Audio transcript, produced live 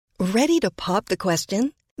Ready to pop the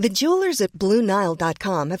question? The jewelers at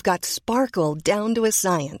BlueNile.com have got sparkle down to a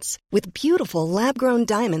science with beautiful lab-grown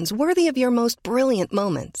diamonds worthy of your most brilliant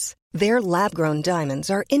moments. Their lab-grown diamonds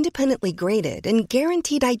are independently graded and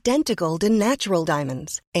guaranteed identical to natural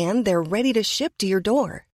diamonds, and they're ready to ship to your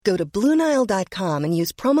door. Go to BlueNile.com and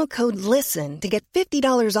use promo code LISTEN to get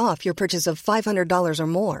 $50 off your purchase of $500 or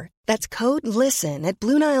more. That's code LISTEN at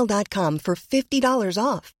BlueNile.com for $50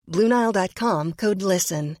 off. BlueNile.com, code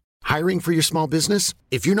LISTEN. Hiring for your small business?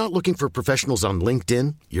 If you're not looking for professionals on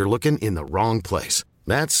LinkedIn, you're looking in the wrong place.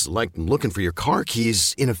 That's like looking for your car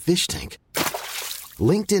keys in a fish tank.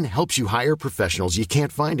 LinkedIn helps you hire professionals you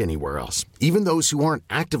can't find anywhere else, even those who aren't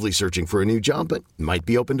actively searching for a new job but might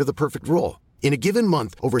be open to the perfect role. In a given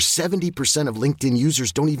month, over 70% of LinkedIn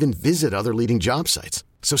users don't even visit other leading job sites.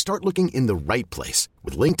 So start looking in the right place.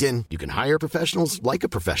 With LinkedIn, you can hire professionals like a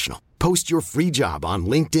professional. Post your free job on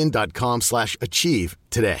linkedin.com/achieve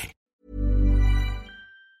today.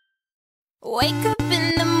 Wake up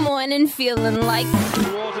in the morning feeling like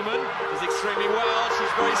Waterman is extremely well.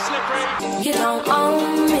 She's very slippery. you don't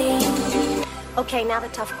own me. Okay, now the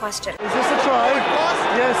tough question. Is this a try?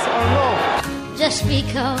 Yes or no? Just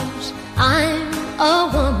because I'm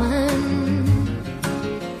a woman.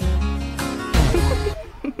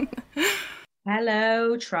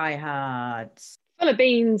 Hello, tryhards. Full of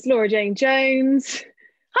beans, Laura Jane Jones.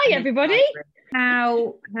 Hi, everybody.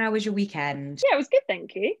 How was your weekend? Yeah, it was good,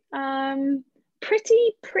 thank you.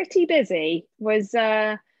 Pretty busy. Was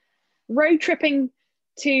road tripping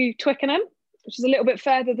to Twickenham, which is a little bit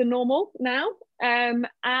further than normal now, and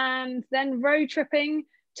then road tripping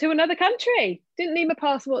to another country. Didn't need my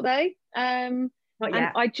passport though. And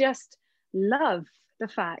I just love the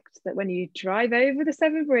fact that when you drive over the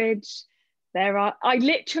Severn Bridge, I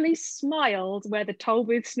literally smiled where the toll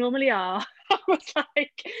booths normally are. I was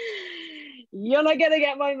like, you're not gonna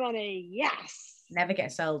get my money. Yes. Never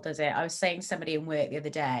gets old, does it? I was saying to somebody in work the other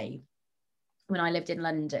day, when I lived in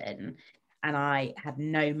London and I had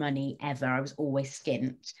no money ever, I was always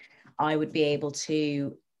skint. I would be able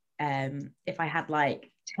to, if I had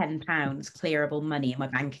like £10 clearable money in my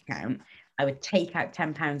bank account, I would take out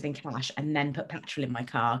 £10 in cash and then put petrol in my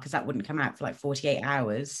car, because that wouldn't come out for like 48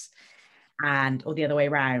 hours. Or the other way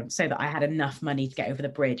around, so that I had enough money to get over the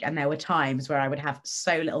bridge. And there were times where I would have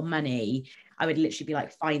so little money, I would literally be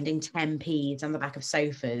like finding 10p's on the back of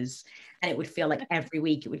sofas, and it would feel like every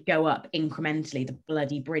week it would go up incrementally, the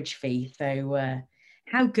bloody bridge fee. So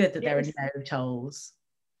how good that there are no tolls.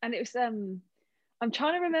 And it was I'm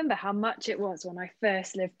trying to remember how much it was when I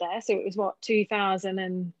first lived there. So it was what,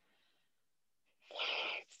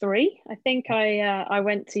 2003, I think. I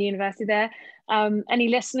went to university there. Any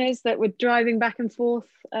listeners that were driving back and forth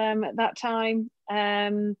at that time,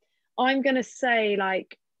 I'm going to say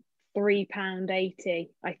like £3.80,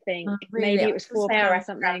 I think. Really? Maybe it was £4 or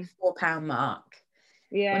something. £4 mark.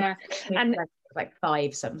 Yeah. And like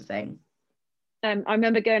 5 something. I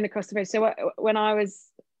remember going across the bridge. So when I was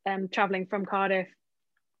travelling from Cardiff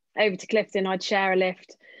over to Clifton, I'd share a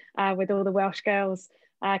lift with all the Welsh girls,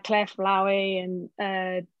 Claire Flowey and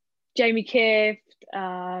Jamie Kift,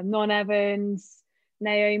 Mon Evans,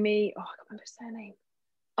 Naomi, I can't remember her name.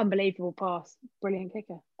 Unbelievable pass, brilliant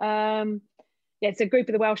kicker. It's a group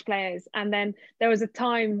of the Welsh players, and then there was a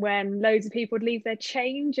time when loads of people would leave their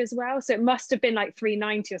change as well, so it must have been like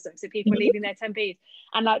 £3.90 or something, so people were leaving their 10p's,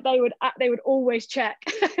 and like they would always check.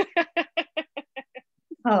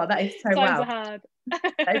 Oh, that is so Times Welsh. are hard.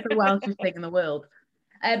 That's the Welshest thing in the world.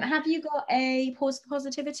 Have you got a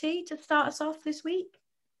positivity to start us off this week?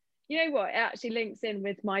 You know what? It actually links in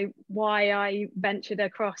with why I ventured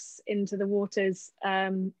across into the waters.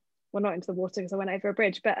 Well, not into the water because I went over a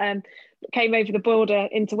bridge, but came over the border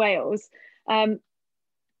into Wales.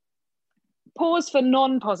 Pause for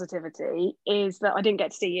non-positivity is that I didn't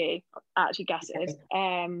get to see you. Actually, gases.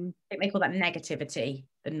 I think they call that negativity,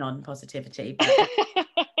 the non-positivity. But...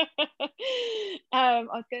 I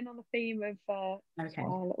was going on the theme of our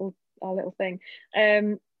little thing.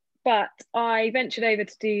 But I ventured over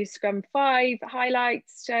to do Scrum 5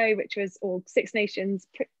 highlights show, which was all Six Nations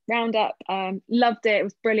roundup. Loved it. It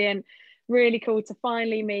was brilliant. Really cool to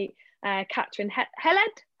finally meet Catherine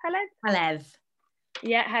Helev.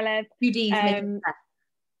 Yeah, Helev.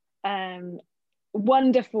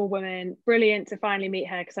 Wonderful woman. Brilliant to finally meet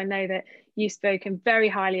her, because I know that you've spoken very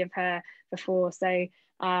highly of her before. So it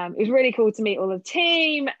was really cool to meet all the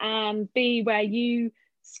team and be where you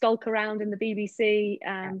skulk around in the BBC,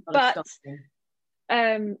 and all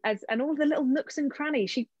the little nooks and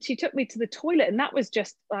crannies. She took me to the toilet, and that was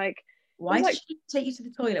just like, why did she take you to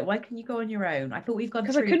the toilet? Why can you go on your own? I thought we've gone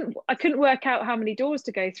through, because I couldn't work out how many doors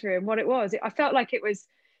to go through and what it was. I felt like it was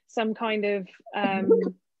some kind of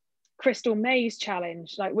crystal maze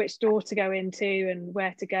challenge, like which door to go into and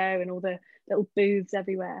where to go, and all the little booths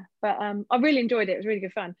everywhere. But I really enjoyed it. It was really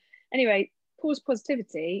good fun. Anyway, pause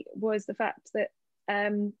positivity was the fact that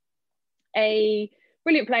a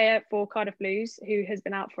brilliant player for Cardiff Blues, who has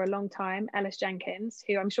been out for a long time, Ellis Jenkins,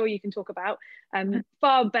 who I'm sure you can talk about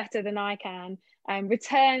far better than I can,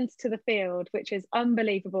 returned to the field, which is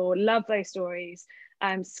unbelievable. Love those stories.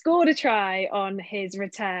 Scored a try on his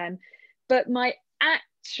return. But my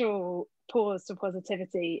actual pause for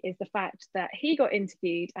positivity is the fact that he got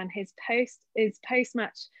interviewed, and his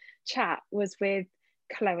post-match chat was with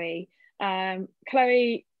Chloe.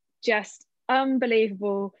 Chloe, just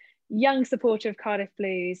unbelievable young supporter of Cardiff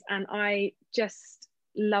Blues, and I just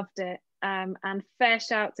loved it. And fair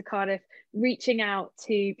shout to Cardiff, reaching out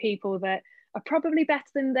to people that are probably better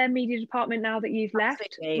than their media department now that you've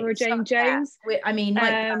left. Laura Jane Jones. I mean,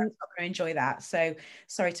 Mike Barrett's not going to enjoy that. So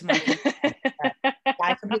sorry to Mike.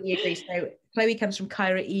 I completely agree. So Chloe comes from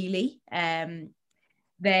Kyra Ely.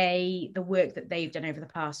 The work that they've done over the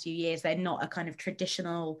past few years, they're not a kind of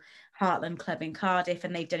traditional Heartland club in Cardiff,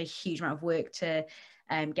 and they've done a huge amount of work to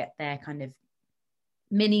get their kind of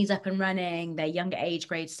minis up and running, their younger age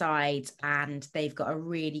grade sides, and they've got a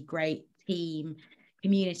really great team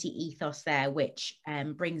community ethos there, which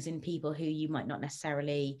brings in people who you might not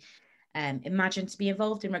necessarily imagine to be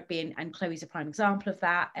involved in rugby, and Chloe's a prime example of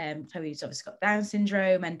that. Chloe's obviously got Down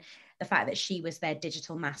syndrome, and the fact that she was their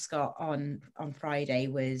digital mascot on Friday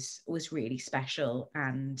was really special,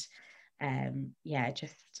 and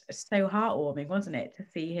just so heartwarming, wasn't it, to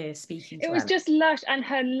see her speaking to it was Ella. Just lush, and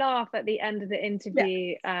her laugh at the end of the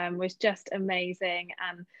interview was just amazing.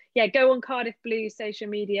 And go on Cardiff Blues social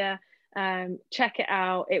media, check it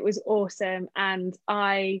out. It was awesome, and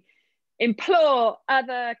I implore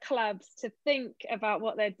other clubs to think about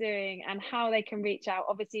what they're doing and how they can reach out.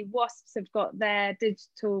 Obviously, Wasps have got their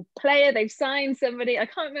digital player. They've signed somebody. I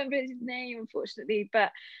can't remember his name, unfortunately,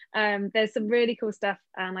 but there's some really cool stuff.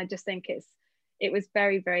 And I just think it was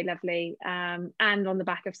very, very lovely. And on the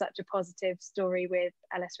back of such a positive story with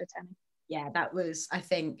Ellis returning. Yeah, that was, I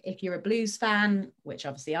think, if you're a Blues fan, which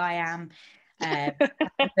obviously I am,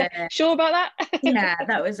 sure about that? Yeah,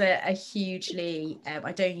 that was a hugely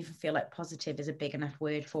I don't even feel like positive is a big enough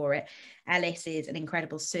word for it. Ellis is an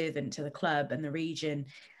incredible servant to the club and the region,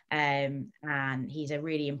 and he's a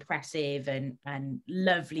really impressive and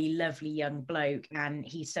lovely young bloke, and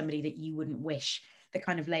he's somebody that you wouldn't wish the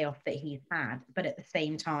kind of layoff that he's had, but at the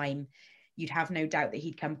same time you'd have no doubt that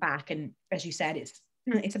he'd come back. And as you said, it's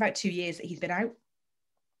about 2 years that he's been out.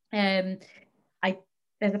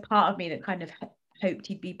 There's a part of me that kind of hoped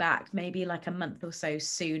he'd be back maybe like a month or so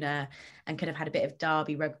sooner, and could have had a bit of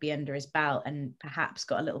Derby rugby under his belt, and perhaps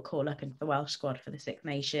got a little call up into the Welsh squad for the Six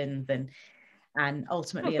Nations, and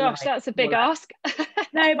ultimately. Oh gosh, that's a big ask.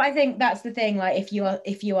 No, but I think that's the thing. Like, if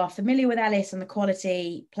you are familiar with Ellis and the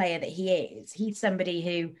quality player that he is, he's somebody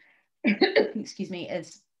who, excuse me,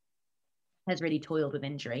 has really toiled with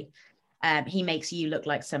injury. He makes you look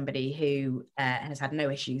like somebody who has had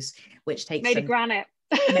no issues, which takes made of granite.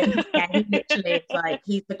 Yeah, he literally is like,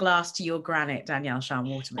 he's the glass to your granite, Danielle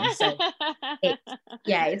Shan-Waterman. So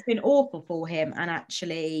it's been awful for him. And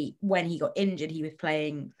actually, when he got injured, he was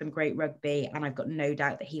playing some great rugby, and I've got no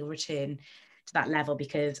doubt that he'll return to that level,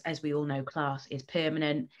 because, as we all know, class is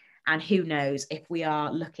permanent. And who knows, if we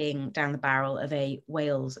are looking down the barrel of a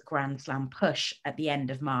Wales Grand Slam push at the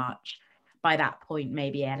end of March, by that point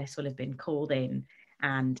maybe Ellis will have been called in,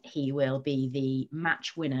 and he will be the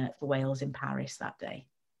match winner for Wales in Paris that day.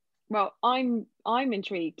 Well, I'm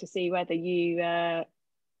intrigued to see whether you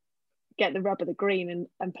get the rub of the green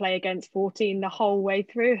and play against 14 the whole way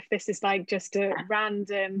through, if this is like just a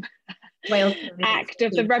random Wales act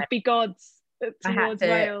of the rugby gods towards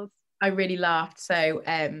Wales. I really laughed. So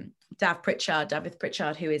Dav Pritchard,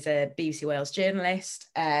 who is a BBC Wales journalist,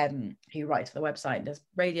 who writes for the website and does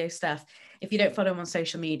radio stuff. If you don't follow him on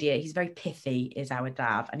social media, he's very pithy, is our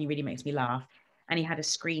Dav, and he really makes me laugh. And he had a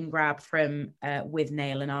screen grab from With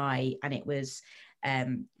Nail and I, and it was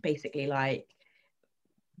basically like,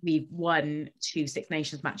 we've won 2 Six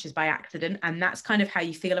Nations matches by accident. And that's kind of how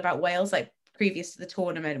you feel about Wales. Like, previous to the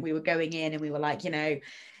tournament, we were going in and we were like,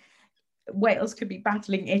 Wales could be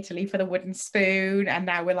battling Italy for the wooden spoon, and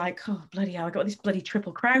now we're like, oh bloody hell, I got this bloody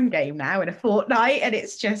Triple Crown game now in a fortnight. And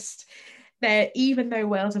it's just, even though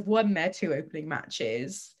Wales have won their 2 opening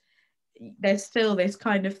matches, there's still this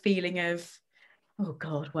kind of feeling of, oh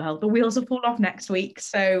god, well, the wheels will fall off next week.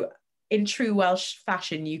 So in true Welsh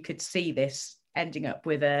fashion, you could see this ending up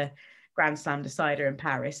with a Grand Slam decider in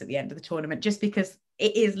Paris at the end of the tournament, just because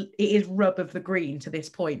it is rub of the green to this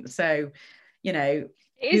point. So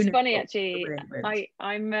It is funny actually.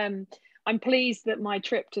 I'm pleased that my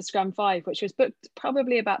trip to Scrum 5, which was booked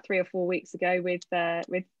probably about 3 or 4 weeks ago with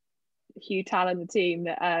Hugh Tal and the team,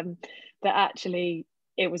 that actually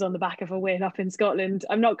it was on the back of a win up in Scotland.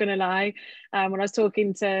 I'm not going to lie. When I was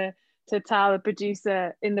talking to Tal, the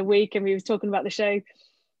producer, in the week, and we was talking about the show,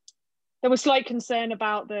 there was slight concern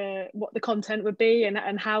about what the content would be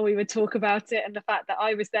and how we would talk about it, and the fact that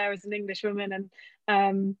I was there as an English woman,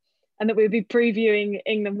 and that we would be previewing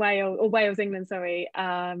Wales England, sorry.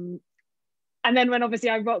 And then when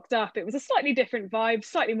obviously I rocked up, it was a slightly different vibe,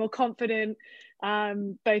 slightly more confident.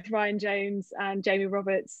 Both Ryan Jones and Jamie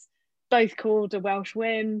Roberts both called a Welsh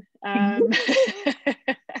win. I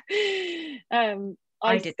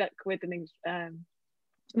stuck with an English.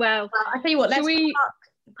 Well, I tell you what, let's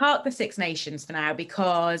park the Six Nations for now,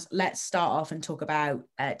 because let's start off and talk about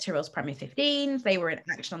Tyrrell's Premier 15s. They were in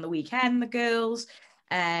action on the weekend, the girls.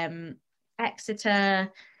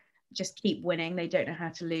 Exeter just keep winning. They don't know how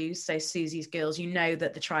to lose. So Susie's girls, you know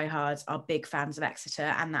that the tryhards are big fans of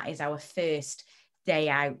Exeter, and that is our first day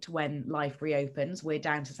out when life reopens. We're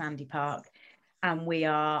down to Sandy Park and we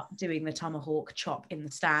are doing the tomahawk chop in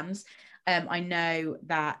the stands. I know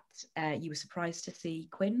that you were surprised to see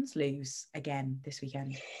Quins lose again this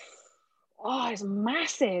weekend. Oh, it's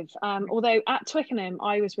massive. Although at Twickenham,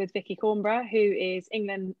 I was with Vicky Cornborough, who is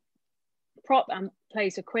England prop and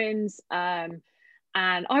plays for Quins.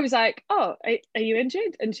 And I was like, oh, are you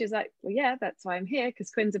injured? And she's like, well, yeah, that's why I'm here,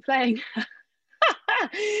 because Quins are playing.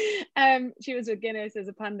 She was with Guinness as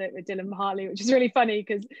a pundit with Dylan Hartley, which is really funny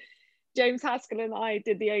because James Haskell and I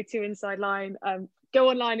did the O2 Inside Line. Go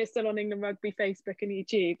online, it's still on England Rugby Facebook and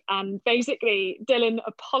YouTube. And basically, Dylan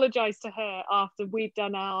apologised to her after we'd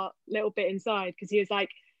done our little bit inside, because he was like,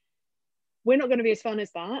 we're not going to be as fun as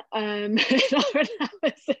that. And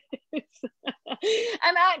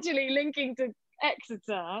actually linking to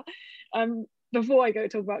Exeter, before I go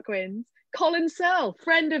talk about Quins, Colin Searle,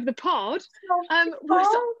 friend of the pod, was,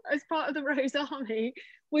 as part of the Rose Army,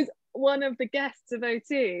 was one of the guests of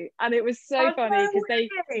O2, and it was so funny because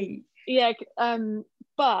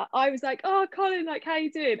but I was like, oh, Colin, like, how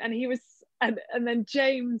you doing? And he was, and then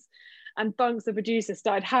James and Bunks, the producer,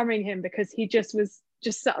 started hammering him because he just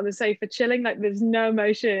sat on the sofa chilling, like there's no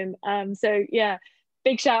emotion. So yeah,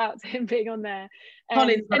 big shout out to him being on there.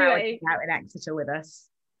 Colin's anyway, out in Exeter with us.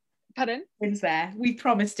 Pardon? Colin's there. We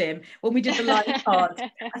promised him when we did the live pod.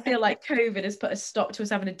 I feel like COVID has put a stop to us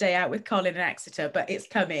having a day out with Colin in Exeter, but it's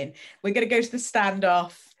coming. We're going to go to the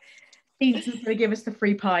standoff. He's going to give us the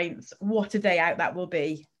free pints. What a day out that will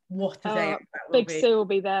be. What a day out that will be. Big Sue will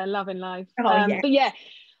be there, loving life. Yeah. But yeah,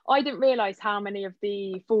 I didn't realise how many of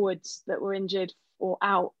the forwards that were injured or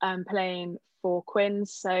out playing for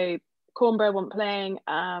Quins. So Cornborough weren't playing.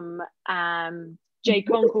 Jay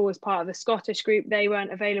Conkle was part of the Scottish group. They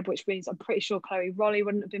weren't available, which means I'm pretty sure Chloe Rolly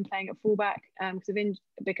wouldn't have been playing at fullback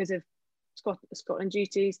because of Scotland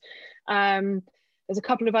duties. There's a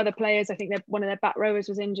couple of other players. I think one of their back rowers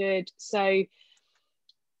was injured. So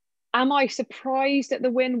am I surprised at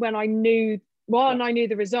the win when I knew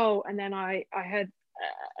the result, and then I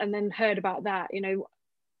heard about that? You know,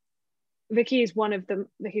 Vicky is one of them.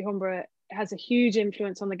 Vicky Cornborough has a huge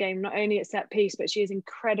influence on the game, not only at set piece, but she has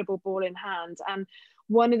incredible ball in hand. And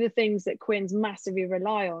one of the things that Quins massively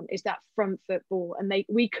rely on is that front foot ball. And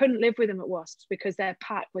we couldn't live with them at Wasps because their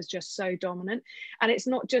pack was just so dominant. And it's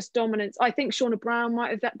not just dominance. I think Shauna Brown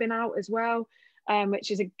might have been out as well, which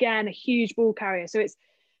is again a huge ball carrier. So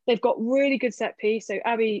they've got really good set piece. So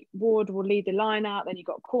Abby Ward will lead the line out. Then you've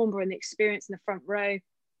got Cornborough and the experience in the front row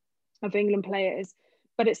of England players.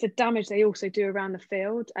 But it's the damage they also do around the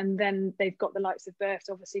field. And then they've got the likes of Berth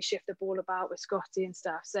to obviously shift the ball about with Scotty and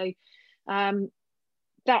stuff. So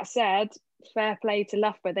that said, fair play to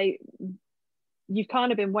Loughborough. You've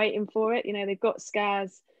kind of been waiting for it. You know, they've got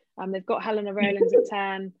Skaz, they've got Helena Rowlands at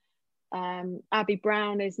 10. Abby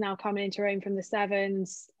Brown is now coming into her own from the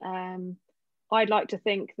sevens. I'd like to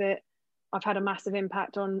think that I've had a massive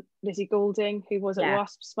impact on Lizzie Goulding, who was at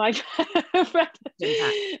Wasps, my friend.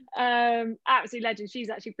 Absolute legend. She's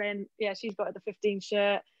actually playing, she's got the 15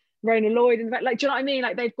 shirt. Rona Lloyd, and like, do you know what I mean?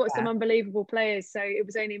 Like, they've got some unbelievable players. So it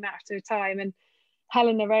was only a matter of time. And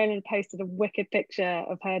Helena Rowland posted a wicked picture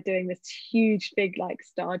of her doing this huge, big, like,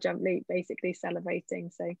 star jump leap, basically celebrating.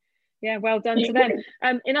 So yeah, well done to them.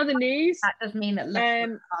 In other news, that does mean that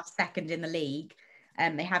Loughborough are second in the league.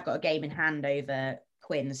 They have got a game in hand over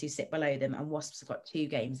Quins, who sit below them, and Wasps have got 2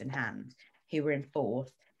 games in hand, who were in 4th.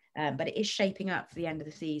 But it is shaping up for the end of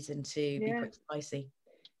the season to be pretty spicy.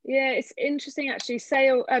 Yeah, it's interesting actually.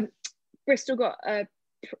 Sale, Bristol got a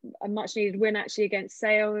much needed win actually against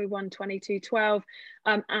Sale, who won 22-12.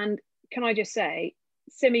 And can I just say,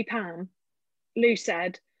 Simi Pan, Lou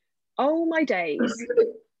said, "Oh my days,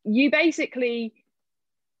 you basically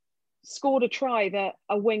scored a try that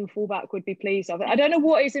a wing fullback would be pleased of." I don't know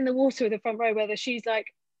what is in the water with the front row, whether she's like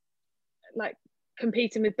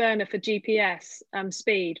competing with Berner for GPS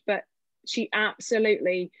speed, but she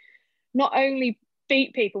absolutely not only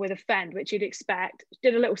beat people with a fend, which you'd expect,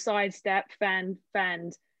 did a little sidestep, fend,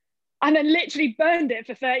 and then literally burned it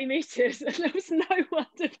for 30 metres, and there was no one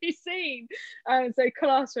to be seen. So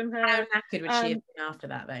class from her. How knackered would she have been after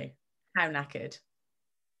that, though? How knackered?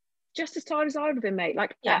 Just as tired as I would have been, mate.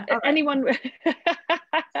 Like, yeah, anyone.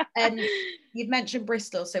 You've mentioned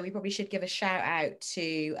Bristol, so we probably should give a shout out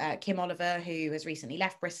to Kim Oliver, who has recently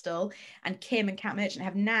left Bristol, and Kim and Kat Merchant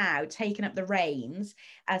have now taken up the reins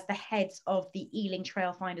as the heads of the Ealing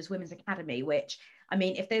Trailfinders Women's Academy, which, I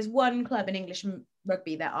mean, if there's one club in English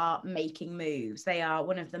rugby that are making moves, they are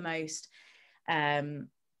one of the most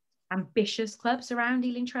ambitious clubs around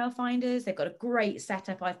Ealing Trailfinders. They've got a great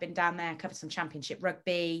setup. I've been down there, covered some championship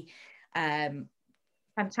rugby.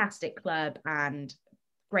 Fantastic club and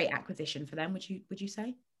great acquisition for them, would you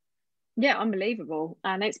say? Yeah, unbelievable.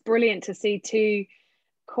 And it's brilliant to see two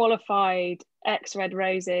qualified ex-Red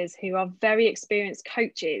Roses who are very experienced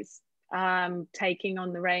coaches taking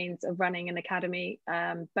on the reins of running an academy,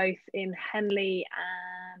 both in Henley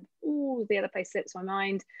and the other place slips my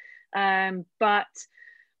mind. But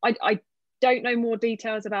I don't know more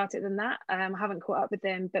details about it than that. I haven't caught up with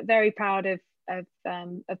them, but very proud of both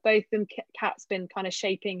of them. Kat's been kind of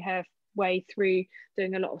shaping her way through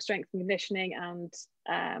doing a lot of strength and conditioning and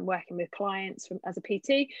working with clients as a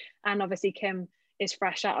PT, and obviously Kim is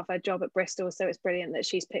fresh out of her job at Bristol, so it's brilliant that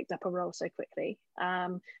she's picked up a role so quickly.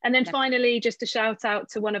 And then finally, just a shout out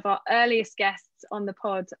to one of our earliest guests on the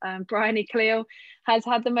pod, Bryony Cleal, has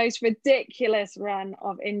had the most ridiculous run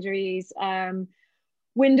of injuries,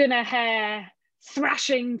 wind in her hair,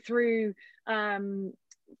 thrashing through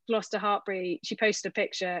Gloucester Hartpury. She posted a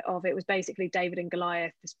picture of it, was basically David and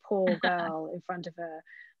Goliath, this poor girl in front of her.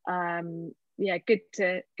 Yeah, good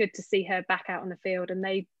to see her back out on the field, and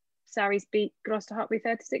Sarries beat Gloucester Hartpury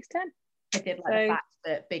 36-10. I did like the fact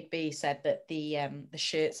that Big B said that the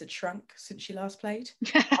shirts had shrunk since she last played.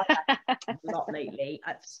 I've had a lot lately.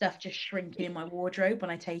 Stuff just shrinking in my wardrobe when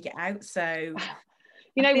I take it out. So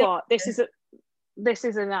you know what? This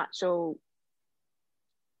is an actual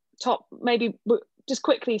top, maybe just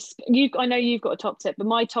quickly, I know you've got a top tip, but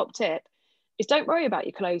my top tip is don't worry about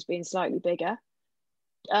your clothes being slightly bigger,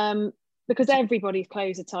 because everybody's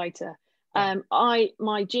clothes are tighter.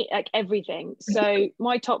 Like everything. So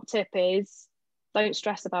my top tip is don't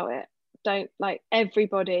stress about it. Don't, like,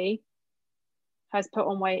 everybody has put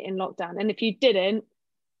on weight in lockdown, and if you didn't,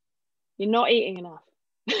 you're not eating enough.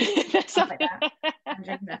 Like that.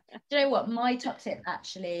 Do you know what, my top tip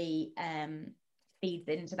actually feeds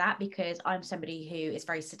into that, because I'm somebody who is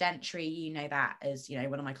very sedentary. You know that as, you know,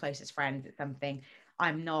 one of my closest friends. It's something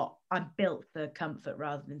I'm built for comfort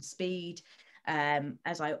rather than speed.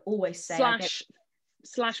 As I always say,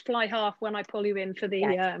 slash fly half when I pull you in for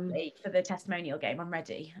the testimonial game. I'm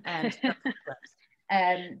ready.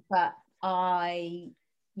 But I,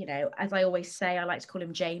 you know, as I always say, I like to call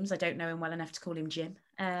him James. I don't know him well enough to call him Jim.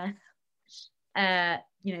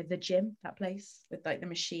 You know, the gym, that place with like the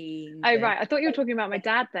machine. Oh, right. I thought you were talking about my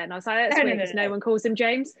dad then. I was like, that's weird because no one calls him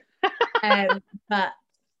James. But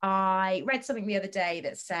I read something the other day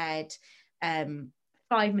that said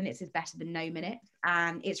 5 minutes is better than no minutes.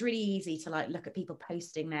 And it's really easy to like look at people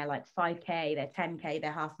posting their like 5K, their 10K,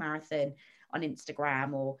 their half marathon on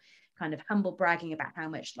Instagram, or kind of humble bragging about how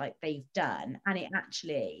much like they've done. And it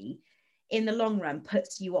actually, in the long run,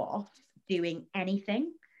 puts you off doing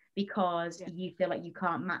anything, because you feel like you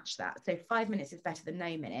can't match that. So 5 minutes is better than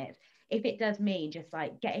no minutes. If it does mean just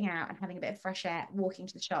like getting out and having a bit of fresh air, walking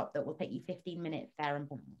to the shop that will take you 15 minutes there and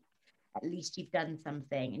back, at least you've done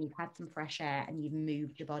something and you've had some fresh air and you've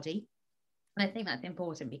moved your body. And I think that's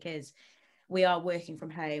important, because we are working from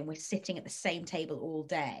home, we're sitting at the same table all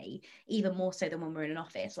day, even more so than when we're in an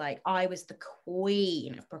office. Like, I was the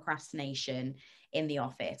queen of procrastination in the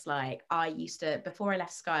office. Like, I used to, before I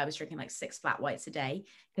left Sky, I was drinking like 6 flat whites a day,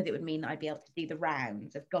 because it would mean that I'd be able to do the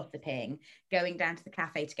rounds of gossiping, going down to the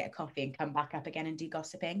cafe to get a coffee and come back up again and do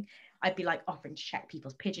gossiping. I'd be like offering to check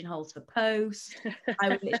people's pigeonholes for posts. I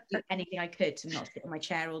would literally do anything I could to not sit in my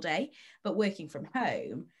chair all day. But working from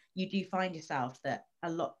home, you do find yourself that a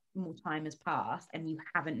lot more time has passed and you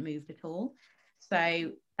haven't moved at all.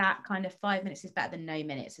 So that kind of 5 minutes is better than no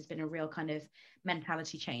minutes has been a real kind of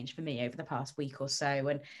mentality change for me over the past week or so.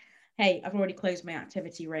 And hey, I've already closed my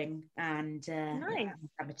activity ring and nice.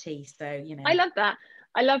 have a tea. So, you know, I love that.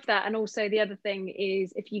 I love that. And also the other thing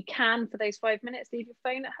is, if you can, for those 5 minutes, leave your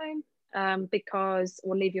phone at home,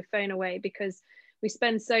 or leave your phone away, because we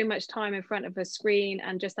spend so much time in front of a screen,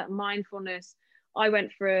 and just that mindfulness. I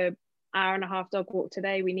went for an hour and a half dog walk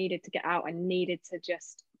today. We needed to get out. I needed to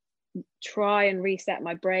just try and reset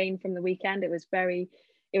my brain from the weekend. It was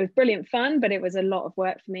brilliant fun, but it was a lot of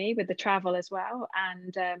work for me with the travel as well.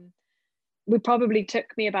 And it probably took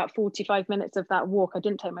me about 45 minutes of that walk. I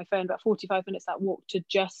didn't take my phone, but 45 minutes that walk to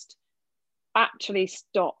just actually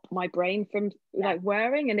stop my brain from like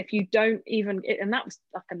whirring. And if you don't even, and that was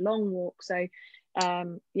like a long walk. So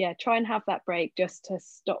try and have that break just to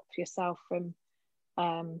stop yourself from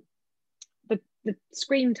the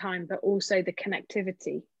screen time, but also the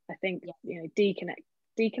connectivity. I think,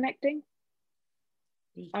 unconnecting,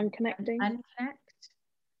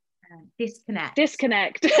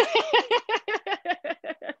 disconnect.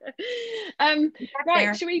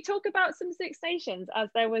 Right, should we talk about some Six Nations, as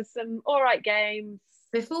there was some all right games?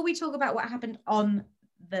 Before we talk about what happened on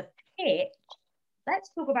the pitch, let's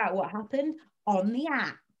talk about what happened on the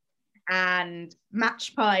app. And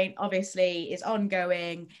Match Point obviously is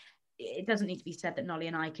ongoing. It doesn't need to be said that Nolly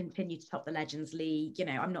and I continue to top the Legends League.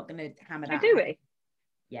 I'm not going to hammer that. Do we?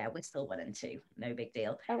 Yeah, we're still 1 and 2. No big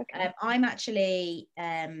deal. Okay. I'm actually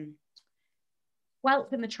 12th in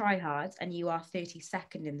the tryhards, and you are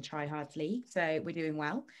 32nd in the tryhards league. So we're doing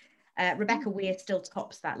well. Rebecca Weir still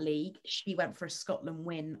tops that league. She went for a Scotland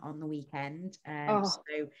win on the weekend.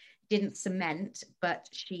 So didn't cement, but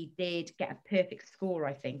she did get a perfect score,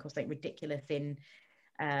 I think, or something ridiculous in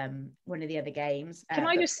one of the other games. Can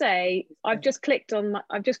I just say, I've just clicked on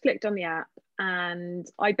the app, and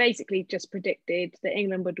I basically just predicted that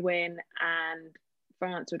England would win and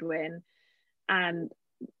France would win. And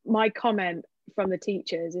my comment from the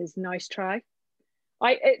teachers is nice try.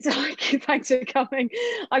 It's like, thanks for coming.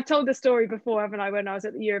 I've told the story before, haven't I, when I was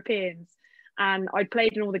at the Europeans, and I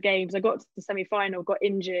played in all the games. I got to the semi-final, got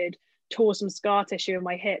injured, tore some scar tissue in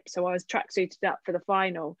my hip, so I was tracksuited up for the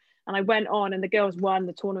final. And I went on, and the girls won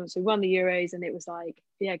the tournament. So we won the Euros, and it was like,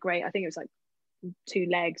 yeah, great. I think it was like 2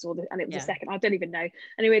 legs, and it was the second. I don't even know.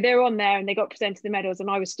 Anyway, they were on there, and they got presented the medals, and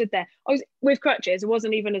I was stood there. I was with crutches. It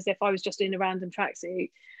wasn't even as if I was just in a random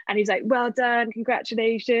tracksuit. And he's like, "Well done,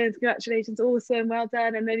 congratulations, awesome, well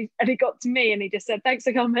done." And then he got to me, and he just said, "Thanks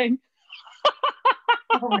for coming."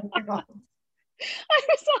 Oh my God. I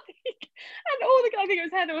was like, and all the guys, I think it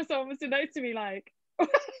was Heather or someone, was next to me like,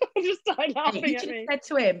 just started laughing at me. Said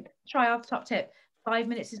to him, "Try our top tip. 5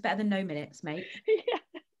 minutes is better than no minutes, mate." Yeah.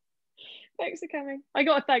 Thanks for coming. I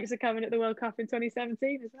got a thanks for coming at the World Cup in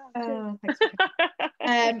 2017 as well.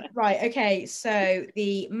 Thanks. Right. Okay. So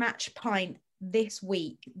the Match Pint this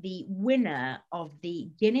week, the winner of the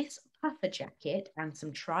Guinness puffer jacket and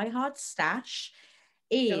some Try Hard stash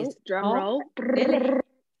is drum roll.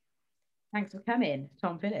 Thanks for coming,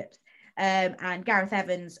 Tom Phillips. And Gareth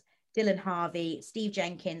Evans, Dylan Harvey, Steve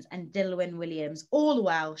Jenkins, and Dilwyn Williams, all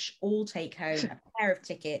Welsh, all take home a pair of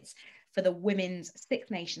tickets for the women's Six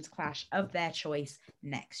Nations clash of their choice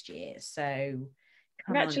next year. So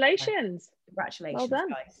congratulations. Congratulations, well done.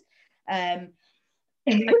 Guys.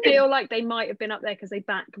 I feel like they might have been up there because they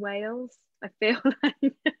backed Wales. I feel like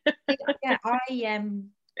yeah,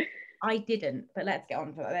 I didn't, but let's get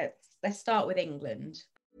on to that. Let's start with England.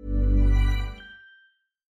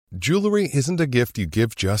 Jewelry isn't a gift you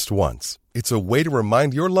give just once. It's a way to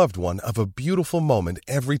remind your loved one of a beautiful moment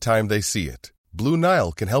every time they see it. Blue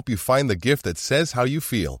Nile can help you find the gift that says how you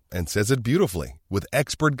feel and says it beautifully, with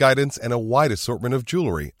expert guidance and a wide assortment of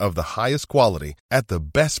jewelry of the highest quality at the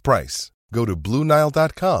best price. Go to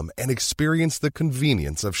BlueNile.com and experience the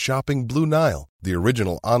convenience of shopping Blue Nile, the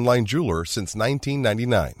original online jeweler since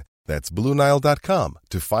 1999. That's BlueNile.com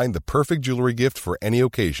to find the perfect jewelry gift for any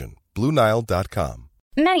occasion. BlueNile.com.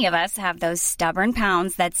 Many of us have those stubborn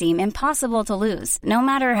pounds that seem impossible to lose, no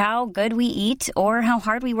matter how good we eat or how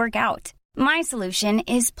hard we work out. My solution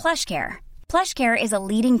is PlushCare. PlushCare is a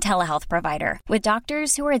leading telehealth provider with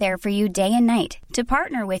doctors who are there for you day and night to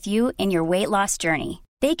partner with you in your weight loss journey.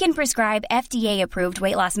 They can prescribe FDA-approved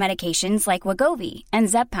weight loss medications like Wegovy and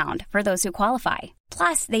Zepbound for those who qualify.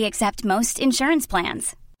 Plus, they accept most insurance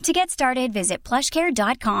plans. To get started, visit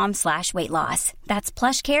plushcare.com/weightloss. That's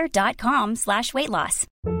plushcare.com/weightloss.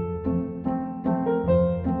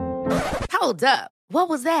 Hold up. What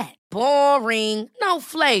was that? Boring. No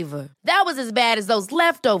flavor. That was as bad as those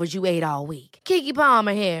leftovers you ate all week. Keke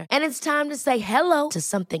Palmer here, and it's time to say hello to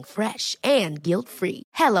something fresh and guilt-free.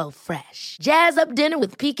 HelloFresh. Jazz up dinner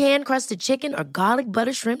with pecan-crusted chicken or garlic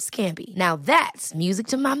butter shrimp scampi. Now that's music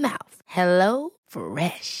to my mouth. Hello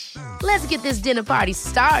Fresh. Let's get this dinner party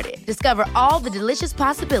started. Discover all the delicious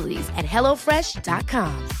possibilities at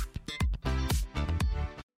hellofresh.com.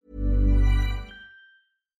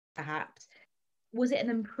 Perhaps. Was it an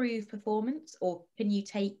improved performance, or can you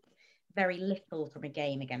take very little from a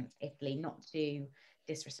game against Italy? Not to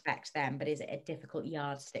disrespect them, but is it a difficult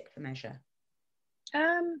yardstick for measure?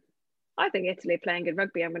 I think Italy are playing good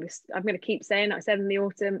rugby. I'm going to keep saying. I said in the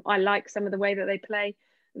autumn, I like some of the way that they play.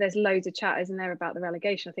 There's loads of chat, isn't there, about the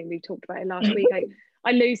relegation? I think we talked about it last week.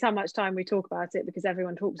 I lose how much time we talk about it because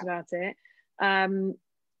everyone talks about it. I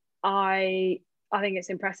think it's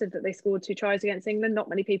impressive that they scored 2 tries against England. Not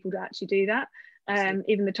many people actually do that,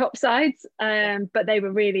 even the top sides. But they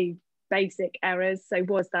were really basic errors. So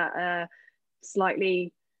was that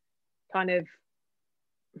slightly kind of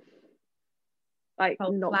like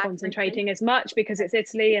not concentrating as much because it's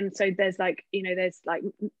Italy, and so there's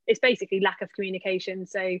it's basically lack of communication.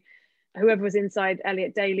 So whoever was inside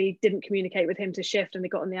Elliot Daly didn't communicate with him to shift, and they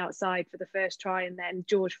got on the outside for the first try, and then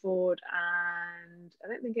George Ford and I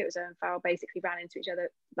don't think it was Owen Farrell basically ran into each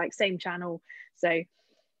other, like same channel. So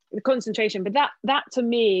the concentration, but that to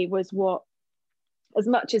me was what, as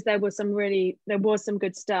much as there was some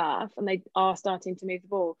good stuff and they are starting to move the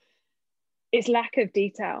ball, it's lack of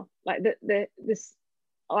detail. Like this,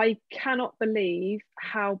 I cannot believe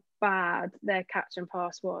how bad their catch and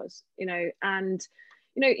pass was, and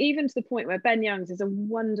even to the point where Ben Youngs is a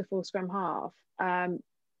wonderful scrum half,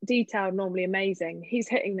 detailed, normally amazing. He's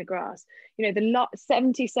hitting the grass. The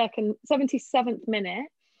 77th minute,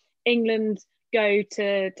 England go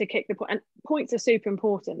to kick the point, and points are super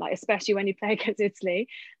important, like especially when you play against Italy,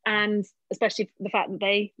 and especially the fact that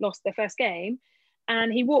they lost their first game.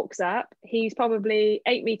 And he walks up, he's probably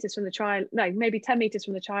 8 meters from the try, no, maybe 10 meters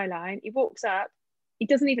from the try line. He walks up, he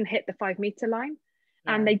doesn't even hit the 5 meter line.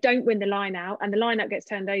 Yeah. And they don't win the line out, and the line out gets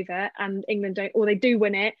turned over, and England don't, or they do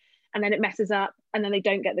win it, and then it messes up, and then they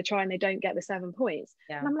don't get the try and they don't get the 7 points.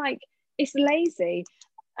 Yeah. And I'm like, it's lazy.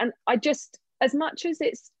 And I just, as much as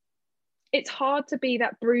it's hard to be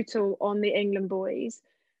that brutal on the England boys,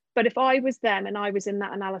 but if I was them and I was in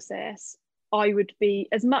that analysis, I would be,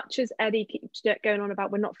 as much as Eddie keeps going on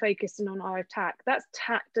about we're not focusing on our attack, that's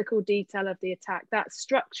tactical detail of the attack. That's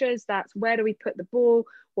structures, that's where do we put the ball,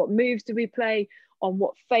 what moves do we play, on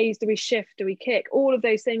what phase do we shift, do we kick, all of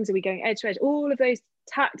those things, are we going edge to edge, all of those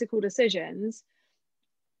tactical decisions.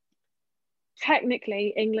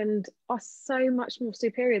 Technically, England are so much more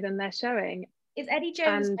superior than they're showing. Is Eddie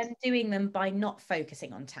Jones then doing them by not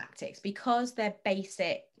focusing on tactics because their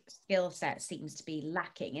basic skill set seems to be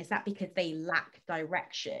lacking? Is that because they lack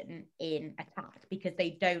direction in attack, because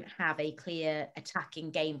they don't have a clear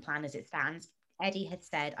attacking game plan as it stands? Eddie had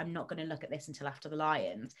said, I'm not going to look at this until after the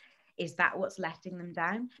Lions. Is that what's letting them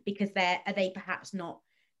down? Because are they perhaps not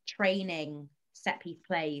training set piece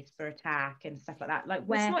plays for attack and stuff like that? Like,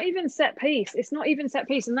 where it's not even set piece,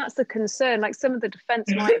 and that's the concern. Like, some of the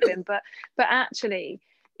defense might have been, but actually,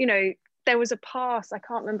 there was a pass, I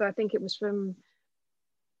can't remember, I think it was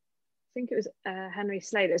Henry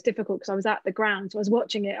Slade. It was difficult because I was at the ground, so I was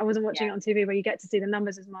watching it. I wasn't watching it on TV where you get to see the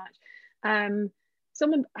numbers as much.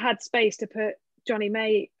 Someone had space to put Johnny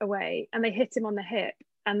May away, and they hit him on the hip.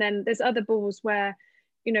 And then there's other balls where,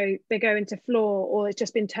 they go into floor, or it's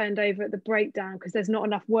just been turned over at the breakdown because there's not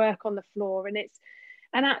enough work on the floor. And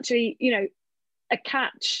actually, a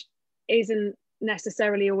catch isn't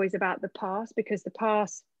necessarily always about the pass, because the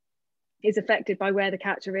pass is affected by where the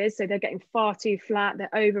catcher is. So they're getting far too flat,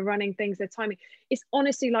 they're overrunning things, their timing. It's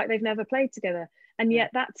honestly like they've never played together. And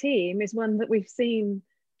yet that team is one that we've seen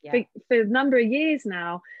for a number of years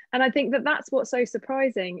now. And I think that's what's so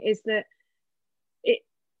surprising, is that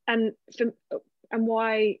and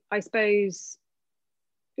why I suppose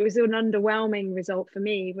it was an underwhelming result for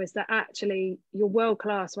me, was that actually you're world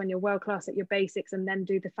class when you're world class at your basics, and then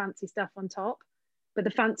do the fancy stuff on top. But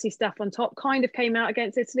the fancy stuff on top kind of came out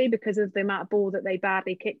against Italy because of the amount of ball that they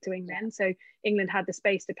badly kicked to England. So England had the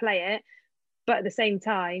space to play it. But at the same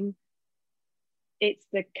time, it's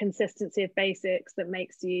the consistency of basics that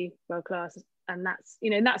makes you world class. And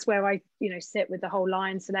that's where I, sit with the whole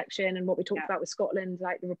Lions selection and what we talked about with Scotland,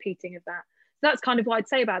 like the repeating of that. So that's kind of what I'd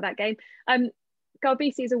say about that game.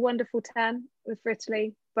 Garbisi is a wonderful 10 for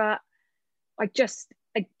Italy, but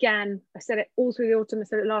again, I said it all through the autumn, I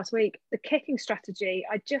said it last week, the kicking strategy,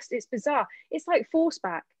 it's bizarre. It's like force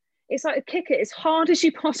back. It's like kick it as hard as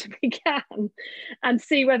you possibly can and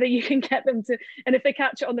see whether you can get them to, and if they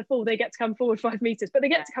catch it on the full, they get to come forward 5 meters, but they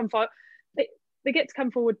get to come forward, they get to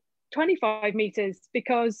come forward 25 meters,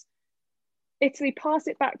 because Italy pass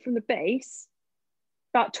it back from the base,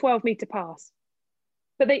 about 12 meter pass.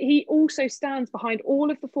 But he also stands behind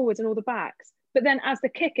all of the forwards and all the backs, But then as the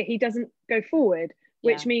kicker, he doesn't go forward,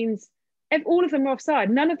 which means if all of them are offside,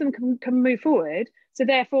 none of them can move forward. So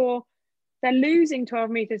therefore, they're losing 12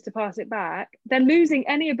 metres to pass it back. They're losing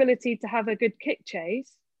any ability to have a good kick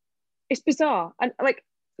chase. It's bizarre. And like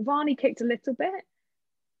Varney kicked a little bit,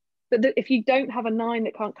 but if you don't have a 9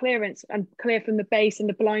 that can't clearance and clear from the base, and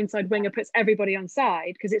the blindside winger puts everybody on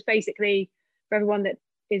side, because it's basically, for everyone that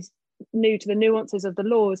is new to the nuances of the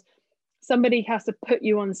laws, somebody has to put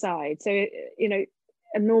you on side. So, you know,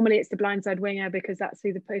 and normally it's the blindside winger because that's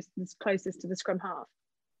who the post is closest to the scrum half.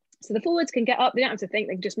 So the forwards can get up, they don't have to think,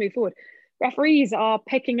 they can just move forward. Referees are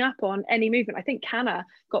picking up on any movement. I think Canna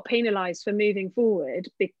got penalised for moving forward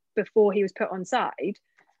before he was put on side.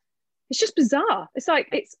 It's just bizarre. It's like,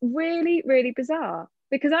 it's really, really bizarre,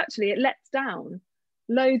 because actually it lets down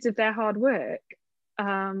loads of their hard work.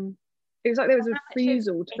 It was like there was a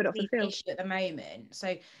refusal to put off the field. At the moment,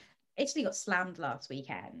 so Italy got slammed last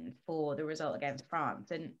weekend for the result against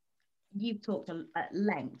France, and you've talked at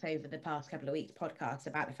length over the past couple of weeks podcasts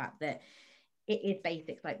about the fact that it is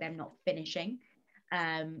basics like them not finishing,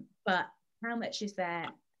 but how much is there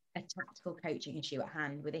a tactical coaching issue at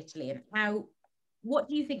hand with Italy, and what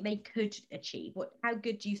do you think they could achieve? How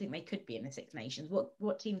good do you think they could be in the Six Nations?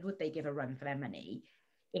 What teams would they give a run for their money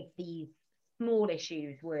if these small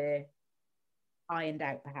issues were ironed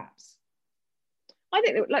out, perhaps? I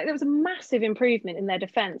think there was a massive improvement in their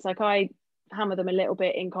defence. Like, I hammered them a little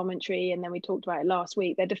bit in commentary, and then we talked about it last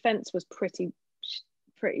week. Their defence was pretty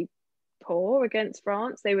poor against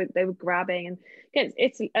France. They were grabbing, and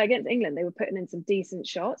against England they were putting in some decent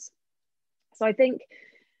shots. So I think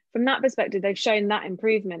from that perspective they've shown that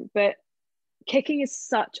improvement. But kicking is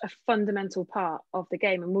such a fundamental part of the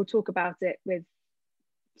game, and we'll talk about it with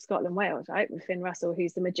Scotland-Wales, right? With Finn Russell,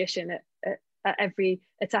 who's the magician at every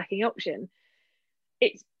attacking option.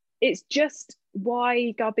 It's just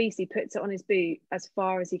why Garbisi puts it on his boot as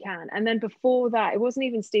far as he can. And then before that, it wasn't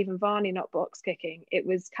even Stephen Varney not box kicking. It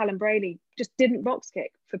was Callum Brayley just didn't box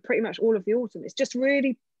kick for pretty much all of the autumn. It's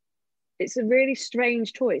a really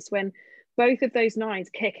strange choice when both of those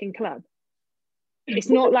 9s kick in club. It's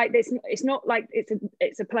not like this. It's not like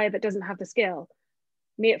it's a player that doesn't have the skill.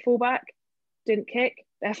 Me at fullback didn't kick,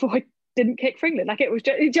 therefore I didn't kick for England. Like, it was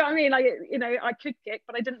just, do you know what I mean? Like, you know, I could kick,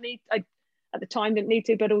 but I at the time didn't need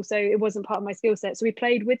to, but also it wasn't part of my skill set. So we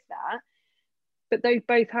played with that, but they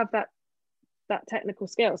both have that technical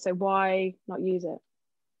skill. So why not use it?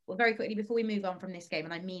 Well, very quickly, before we move on from this game,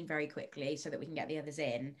 and I mean very quickly so that we can get the others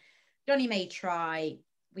in, Johnny made try.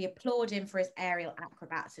 We applaud him for his aerial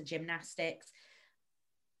acrobats and gymnastics.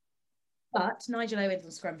 But Nigel Owens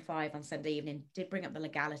on Scrum 5 on Sunday evening did bring up the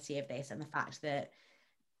legality of this and the fact that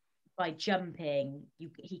by jumping,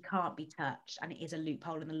 he can't be touched, and it is a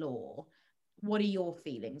loophole in the law. What are your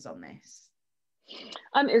feelings on this?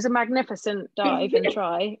 It was a magnificent dive and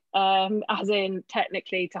try, as in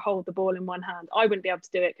technically to hold the ball in one hand. I wouldn't be able to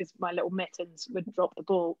do it because my little mittens would drop the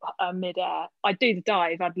ball mid-air. I'd do the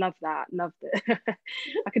dive. I'd love that. Loved it.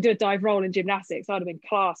 I could do a dive roll in gymnastics. I'd have been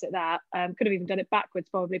class at that. Could have even done it backwards,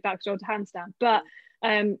 probably backwards roll to handstand, but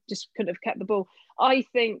just couldn't have kept the ball. I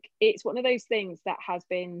think it's one of those things that has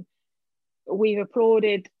been, we've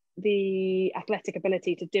applauded the athletic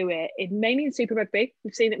ability to do it mainly in Super Rugby.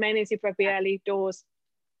 We've seen it mainly in Super Rugby early doors.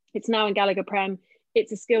 It's now in Gallagher Prem.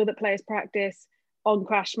 It's a skill that players practice on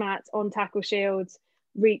crash mats, on tackle shields,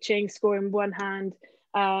 reaching, scoring one hand.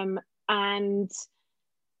 And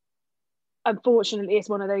unfortunately, it's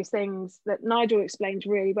one of those things that Nigel explains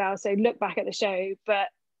really well. So look back at the show, but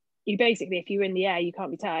you basically, if you're in the air, you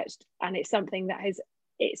can't be touched. And it's something that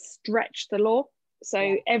it's stretched the law.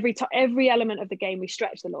 So every element of the game, we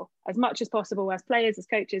stretch the law as much as possible. As players, as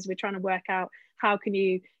coaches, we're trying to work out how can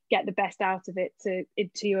you get the best out of it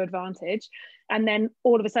to your advantage. And then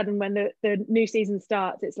all of a sudden, when the new season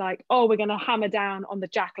starts, it's like, oh, we're going to hammer down on the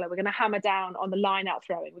jackler. We're going to hammer down on the line out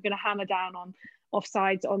throwing. We're going to hammer down on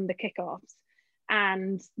offsides on the kickoffs.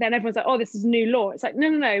 And then everyone's like, oh, this is new law. It's like,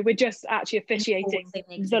 no, we're just actually officiating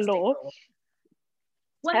the law.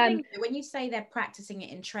 One thing, when you say they're practicing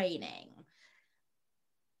it in training,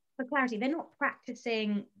 for clarity, they're not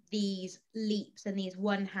practicing these leaps and these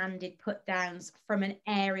one-handed put downs from an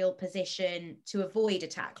aerial position to avoid a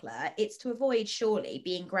tackler. It's to avoid, surely,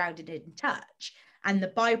 being grounded in touch. And the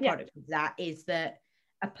byproduct of that is that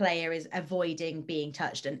a player is avoiding being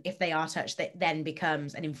touched. And if they are touched, that then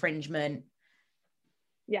becomes an infringement.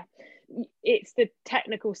 Yeah. it's the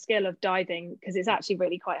technical skill of diving, because it's actually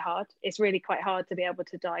really quite hard. It's really quite hard to be able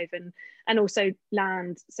to dive and also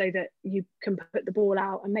land so that you can put the ball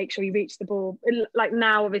out and make sure you reach the ball. Like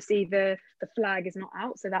now, obviously the flag is not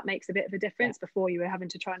out, so that makes a bit of a difference. Before you were having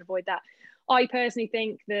to try and avoid that. I personally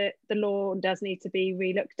think that the law does need to be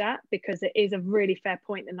relooked at, because it is a really fair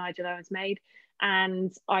point that Nigel Owens made.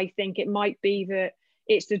 And I think it might be that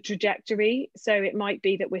it's the trajectory. So it might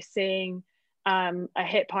be that we're seeing a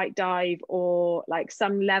hip height dive, or like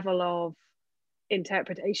some level of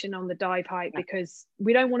interpretation on the dive height, because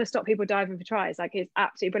we don't want to stop people diving for tries. Like, it's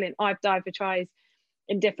absolutely brilliant. I've dived for tries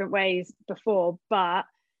in different ways before, but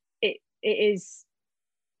it is,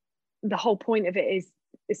 the whole point of it is,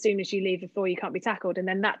 as soon as you leave the floor, you can't be tackled. And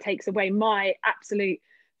then that takes away. My absolute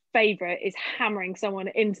favorite is hammering someone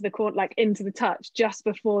into the court, like into the touch just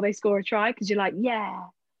before they score a try, because you're like, yeah.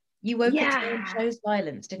 You woke up to and chose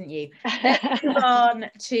violence, didn't you? Let's move on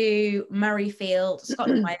to Murrayfield,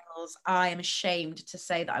 Scotland, Wales. I am ashamed to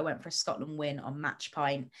say that I went for a Scotland win on Match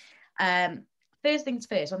Point. First things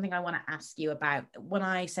first, one thing I want to ask you about, when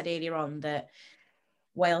I said earlier on that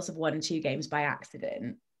Wales have won 2 games by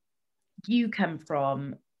accident, you come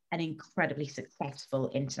from an incredibly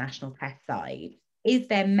successful international test side. Is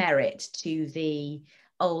there merit to the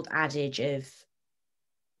old adage of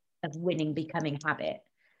winning becoming habit?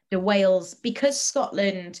 The Wales, because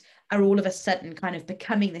Scotland are all of a sudden kind of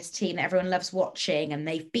becoming this team that everyone loves watching, and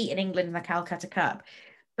they've beaten England in the Calcutta Cup,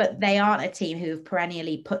 but they aren't a team who have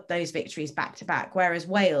perennially put those victories back to back. Whereas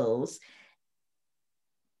Wales,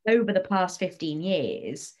 over the past 15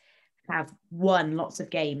 years, have won lots of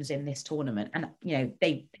games in this tournament. And, you know,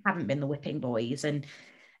 they haven't been the whipping boys. And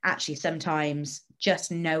actually sometimes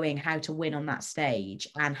just knowing how to win on that stage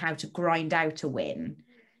and how to grind out a win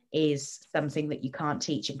is something that you can't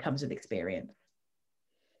teach and comes with experience.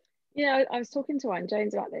 Yeah, I was talking to Ryan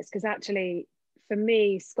Jones about this, because actually for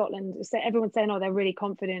me, Scotland, everyone's saying, oh, they're really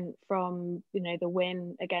confident from, you know, the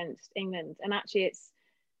win against England. And actually it's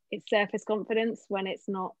surface confidence when it's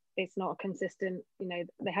not a consistent, you know,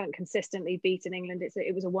 they haven't consistently beaten England.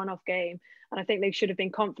 It was a one-off game. And I think they should have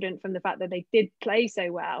been confident from the fact that they did play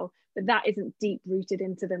so well, but that isn't deep rooted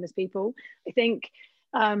into them as people. I think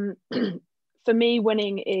for me,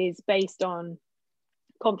 winning is based on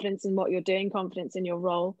confidence in what you're doing, confidence in your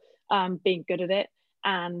role, being good at it,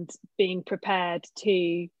 and being prepared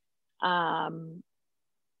to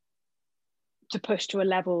push to a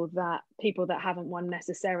level that people that haven't won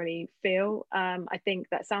necessarily feel. I think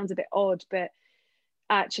that sounds a bit odd, but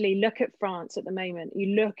actually look at France at the moment.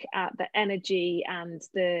 You look at the energy and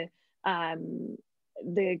the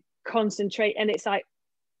concentrate, and it's like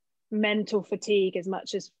mental fatigue as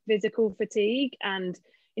much as physical fatigue. And,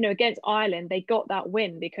 you know, against Ireland, they got that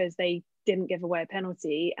win because they didn't give away a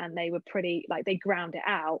penalty, and they were pretty, like, they ground it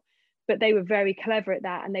out, but they were very clever at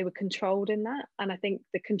that, and they were controlled in that. And I think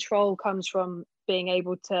the control comes from being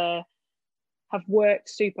able to have worked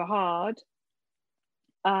super hard,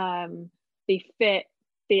 be fit,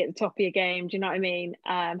 be at the top of your game, do you know what I mean?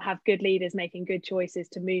 Have good leaders making good choices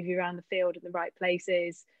to move you around the field in the right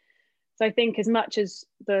places. So I think as much as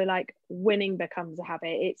the like winning becomes a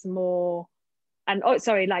habit, it's more, and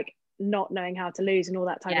like not knowing how to lose and all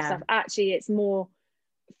that type of stuff. Actually, it's more,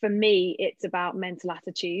 for me, it's about mental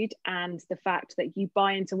attitude and the fact that you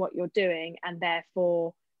buy into what you're doing, and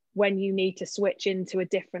therefore when you need to switch into a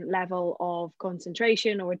different level of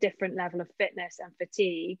concentration or a different level of fitness and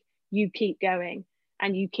fatigue, you keep going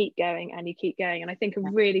and you keep going and you keep going. And I think a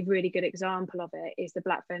really, really good example of it is the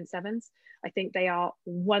Blackburn Sevens. I think they are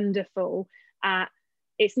wonderful at,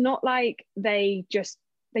 it's not like they just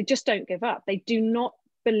don't give up. They do not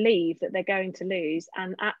believe that they're going to lose,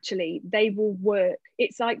 and actually they will work.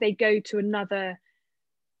 It's like they go to another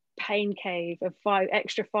pain cave of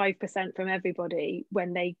 5% from everybody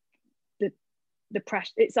when the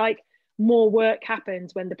pressure, it's like more work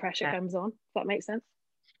happens when the pressure comes on. Does that make sense?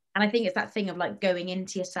 And I think it's that thing of like going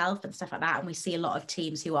into yourself and stuff like that. And we see a lot of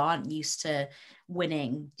teams who aren't used to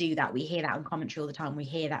winning do that. We hear that on commentary all the time. We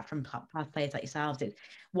hear that from past players like yourselves. It's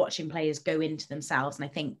watching players go into themselves. And I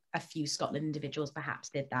think a few Scotland individuals perhaps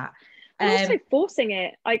did that. And also forcing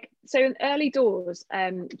it. Like, so in early doors,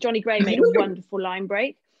 Johnny Gray made a wonderful line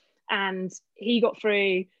break, and he got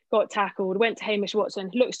through, got tackled, went to Hamish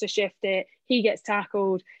Watson, looks to shift it, he gets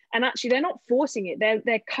tackled. And actually they're not forcing it.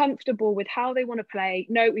 They're comfortable with how they want to play.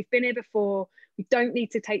 No, we've been here before. We don't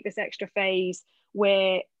need to take this extra phase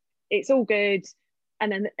where it's all good.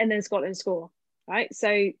 And then Scotland score, right?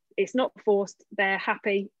 So it's not forced. They're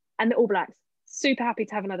happy. And the All Blacks, super happy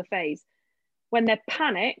to have another phase. When they're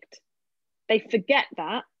panicked, they forget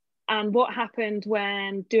that. And what happened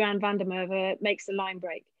when Duhan van der Merwe makes the line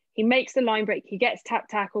break? He makes the line break, he gets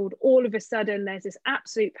tackled. All of a sudden, there's this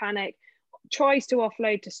absolute panic, tries to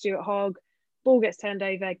offload to Stuart Hogg, ball gets turned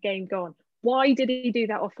over, game gone. Why did he do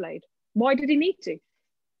that offload? Why did he need to?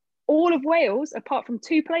 All of Wales, apart from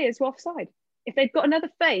 2 players, were offside. If they'd got another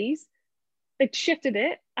phase, they'd shifted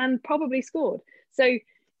it and probably scored. So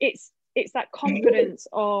it's that confidence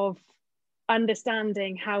of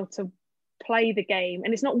understanding how to play the game.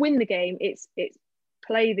 And it's not win the game, it's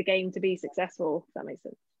play the game to be successful, if that makes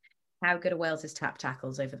sense. How good are Wales's tap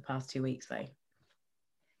tackles over the past 2 weeks, though?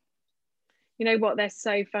 You know what? They're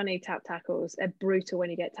so funny, tap tackles. They're brutal when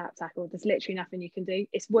you get tap tackled. There's literally nothing you can do.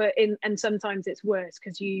 And sometimes it's worse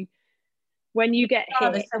because when you get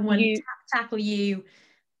hit, someone tap tackle you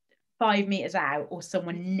 5 meters out or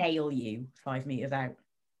someone nail you 5 meters out.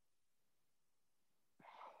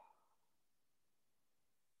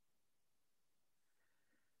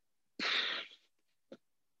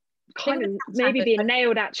 Kind of maybe being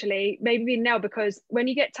nailed, actually. Maybe being nailed, because when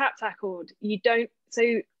you get tap tackled, you don't.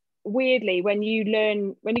 So weirdly, when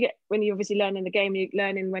you obviously learn in the game, you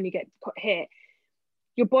learn when you get hit,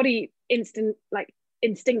 your body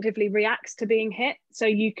instinctively reacts to being hit. So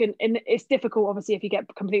you can, and it's difficult obviously if you get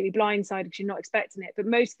completely blindsided because you're not expecting it, but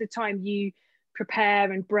most of the time you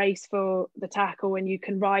prepare and brace for the tackle, and you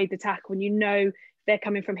can ride the tackle, and you know they're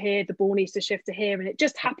coming from here, the ball needs to shift to here, and it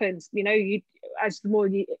just happens. You know, as the more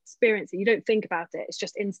you experience it, you don't think about it, it's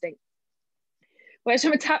just instinct. Whereas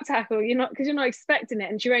from a tap tackle, because you're not expecting it,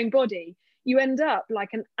 and it's your own body, you end up like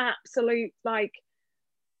an absolute like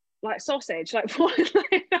sausage, like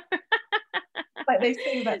those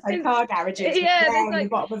things that car garages. Yeah,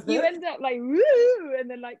 you end up like woo, and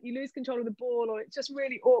then like you lose control of the ball, or it's just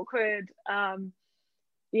really awkward.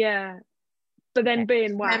 Yeah, but then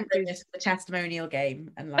being whacked is the testimonial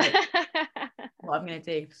game, and like what I'm going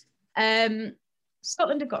to do.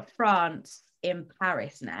 Scotland have got France in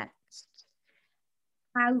Paris next.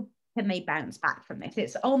 How can they bounce back from this?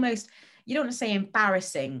 It's almost, you don't want to say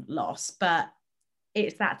embarrassing loss, but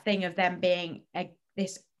it's that thing of them being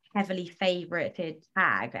this heavily favoured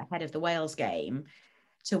tag ahead of the Wales game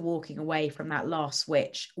to walking away from that loss,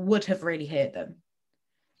 which would have really hurt them.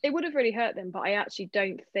 It would have really hurt them, but I actually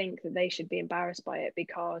don't think that they should be embarrassed by it,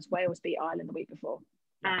 because Wales beat Ireland the week before.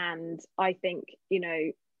 Yeah. And I think,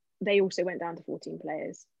 they also went down to 14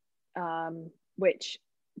 players, which,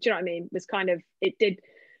 do you know what I mean, was kind of, it did.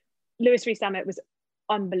 Lewis Rees-Zammit was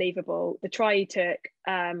unbelievable. The try he took,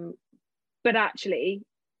 but actually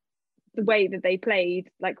the way that they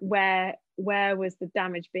played, like where was the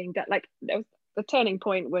damage being done? Like the turning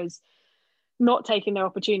point was not taking their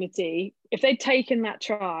opportunity. If they'd taken that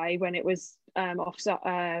try when it was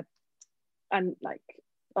offside, no,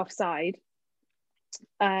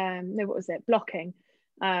 what was it? Blocking.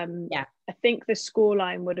 I think the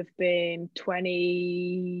scoreline would have been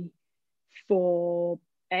 24-8,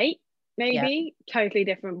 maybe. Totally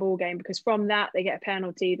different ball game, because from that they get a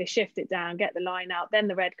penalty, they shift it down, get the line out, then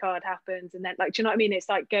the red card happens, and then do you know what I mean? It's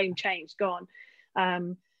like game changed, gone.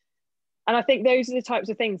 And I think those are the types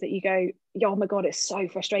of things that you go, oh my god, it's so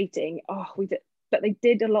frustrating. But they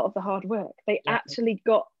did a lot of the hard work. They actually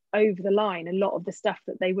got over the line a lot of the stuff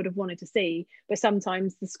that they would have wanted to see, but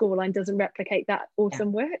sometimes the scoreline doesn't replicate that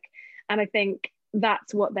awesome work. And I think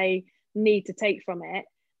that's what they need to take from it,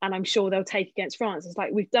 and I'm sure they'll take against France. It's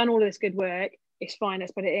like, we've done all of this good work, it's fine,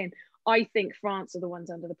 let's put it in. I think France are the ones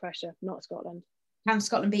under the pressure, not Scotland. Can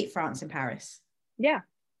Scotland beat France in Paris? Yeah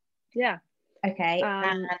Okay.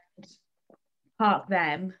 And park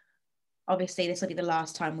them, obviously this will be the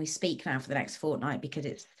last time we speak now for the next fortnight, because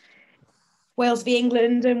it's Wales v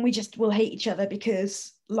England, and we just will hate each other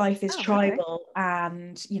because life is tribal. Okay.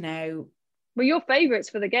 And well, you're favourites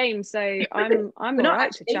for the game, so I'm all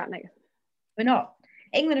right to chat next. We're not.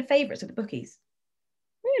 England are favourites with the bookies.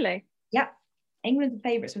 Really? Yeah, England are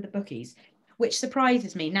favourites with the bookies, which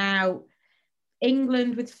surprises me. Now,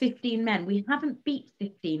 England with 15 men, we haven't beat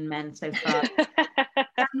 15 men so far.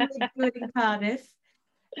 Good in Cardiff.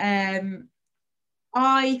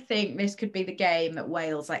 I think this could be the game that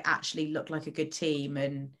Wales actually look like a good team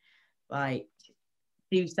and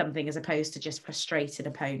do something, as opposed to just frustrate an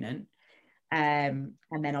opponent. And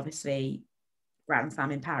then obviously Grand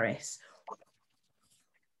Slam in Paris.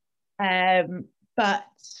 But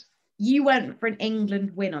you went for an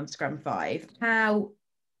England win on Scrum 5. How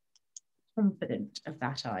confident of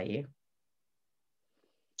that are you?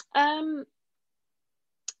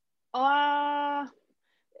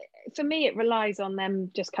 For me, it relies on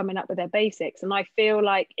them just coming up with their basics, and I feel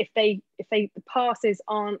like if the passes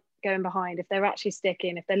aren't going behind, if they're actually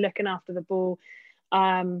sticking, if they're looking after the ball,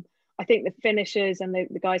 I think the finishers and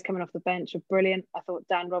the guys coming off the bench are brilliant. I thought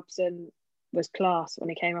Dan Robson was class when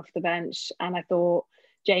he came off the bench. And I thought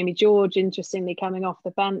Jamie George, interestingly, coming off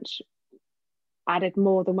the bench, added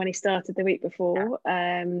more than when he started the week before.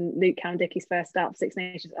 Luke Cowan-Dickey's first start for Six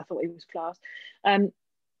Nations, I thought he was class.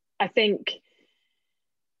 I think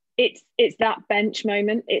it's that bench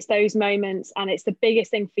moment, it's those moments, and it's the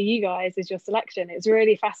biggest thing for you guys is your selection. It's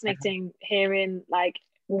really fascinating hearing like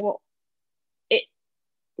what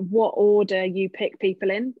order you pick people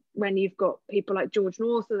in when you've got people like George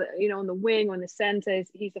North, you know, on the wing or in the centres.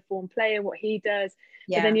 He's a form player, what he does.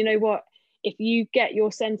 But then you know what, if you get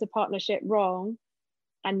your centre partnership wrong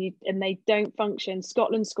and they don't function,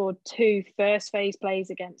 Scotland scored 2 first phase plays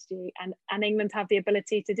against you, and England have the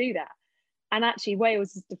ability to do that. And actually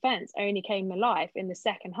Wales' defence only came alive in the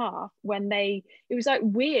second half when it was like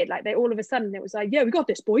weird, like they all of a sudden it was like, yeah, we got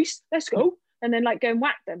this, boys, let's go, and then like go and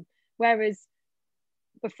whack them. Whereas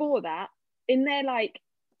before that, in their like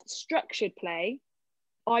structured play,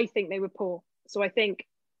 I think they were poor. So I think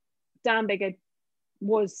Dan Biggar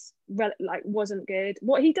wasn't good.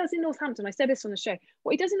 What he does in Northampton, I said this on the show,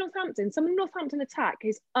 what he does in Northampton, some of the Northampton attack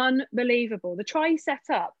is unbelievable. The try he set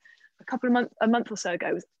up a month or so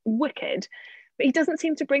ago was wicked, but he doesn't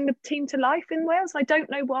seem to bring the team to life in Wales. I don't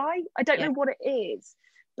know why. I don't know what it is,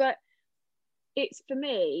 but it's, for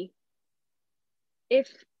me,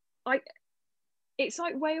 it's like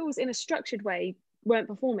Wales in a structured way weren't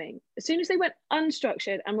performing. As soon as they went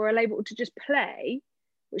unstructured and were able to just play,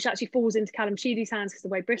 which actually falls into Callum Sheedy's hands because the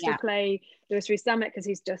way Bristol play, Lewis Rees-Zammit because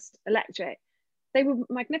he's just electric, they were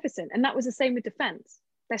magnificent. And that was the same with defence.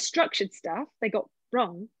 Their structured stuff they got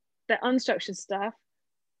wrong. Their unstructured stuff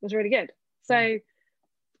was really good. So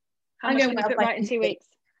how much can you put right in 2 weeks?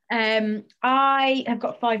 I have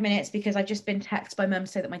got 5 minutes because I've just been texted by mum to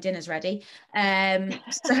say that my dinner's ready. So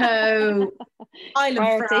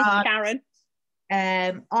Ireland, France, Karen.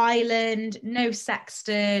 Ireland, no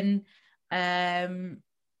Sexton, and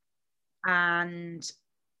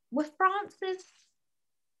were France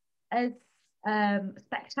as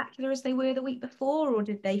spectacular as they were the week before, or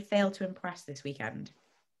did they fail to impress this weekend?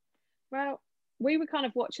 Well, we were kind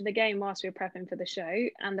of watching the game whilst we were prepping for the show,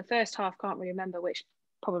 and the first half can't really remember, which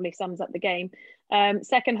probably sums up the game.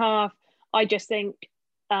 Second half, I just think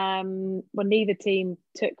neither team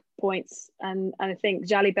took points, and I think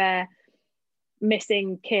Jalibert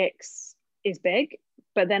missing kicks is big,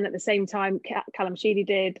 but then at the same time Callum Sheedy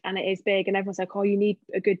did, and it is big, and everyone's like, oh, you need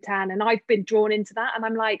a good tan, and I've been drawn into that, and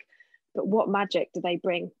I'm like, but what magic do they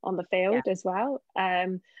bring on the field as well?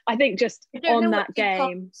 I think just on that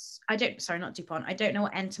game, I don't know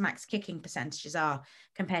what Entamack's kicking percentages are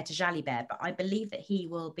compared to Jalibert, but I believe that he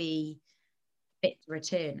will be fit to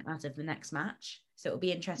return out of the next match. So it'll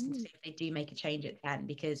be interesting to see if they do make a change at the end,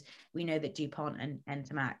 because we know that Dupont and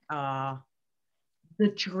Entamack are the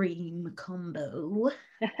dream combo.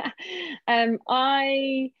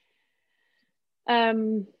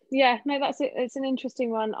 That's it. It's an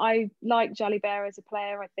interesting one. I like Jalibert as a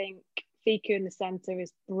player. I think Fiku in the centre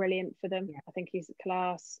is brilliant for them. I think he's a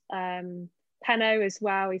class. Peno as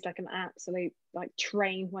well. He's like an absolute like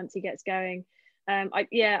train once he gets going.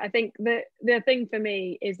 I think the thing for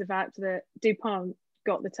me is the fact that Dupont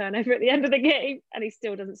got the turnover at the end of the game and he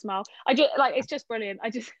still doesn't smile. It's just brilliant.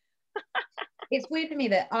 It's weird for me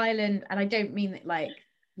that Ireland, and I don't mean that like,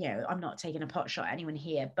 you know, I'm not taking a pot shot at anyone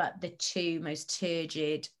here, but the two most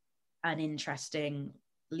turgid, uninteresting,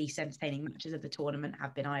 least entertaining matches of the tournament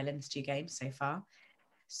have been Ireland's 2 games so far.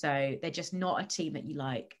 So they're just not a team that you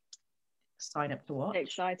like sign up to watch.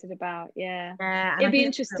 Excited about, it'd be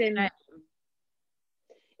interesting.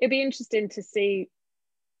 It'd be interesting to see,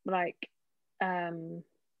 like,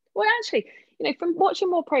 actually, you know, from watching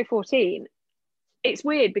more Pro 14, it's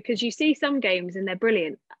weird because you see some games and they're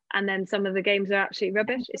brilliant, and then some of the games are absolutely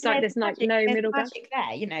rubbish. It's like there's like no middle ground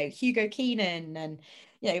there. You know, Hugo Keenan and,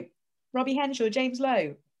 you know, Robbie Henshaw, James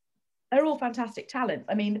Lowe, they're all fantastic talents.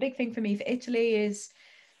 I mean, the big thing for me for Italy is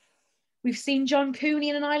we've seen John Cooney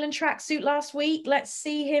in an Ireland tracksuit last week. Let's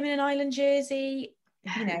see him in an Ireland jersey.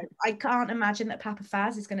 You know, I can't imagine that Papa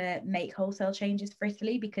Faz is going to make wholesale changes for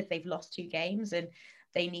Italy because they've lost 2 games and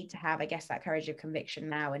they need to have, I guess, that courage of conviction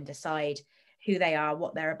now and decide who they are,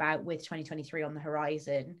 what they're about with 2023 on the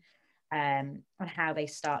horizon, and how they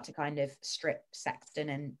start to kind of strip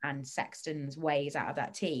Sexton and Sexton's ways out of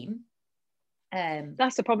that team.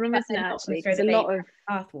 That's the problem, isn't it? Actually, there's a lot of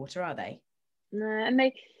bathwater, are they? No, and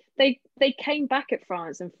they came back at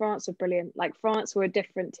France, and France were brilliant. Like, France were a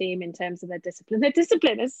different team in terms of their discipline. Their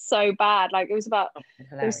discipline is so bad. Like, there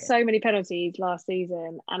was so many penalties last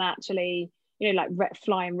season, and actually, you know, like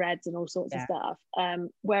flying reds and all sorts of stuff.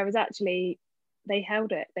 Whereas actually they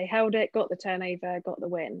held it, got the turnover, got the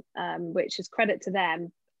win, which is credit to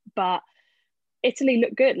them. But Italy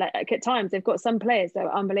look good. Like at times, they've got some players that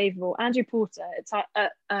are unbelievable. Andrew Porter, is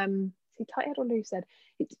he tight head or loose head?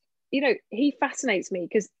 He fascinates me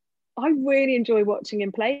because I really enjoy watching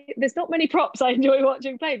him play. There's not many props I enjoy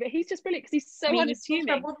watching play, but he's just brilliant because he's so unassuming.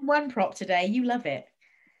 You've got one prop today. You love it.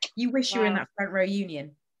 You wish you were in that front row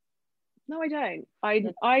union. No, I don't.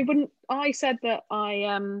 I wouldn't. I said that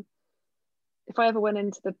if I ever went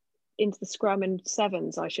into the scrum and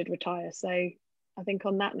sevens, I should retire. So I think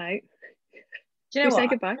on that note, do you know what? Say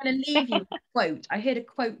goodbye. I'm going to leave you with a quote. I heard a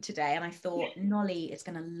quote today and I thought Nolly is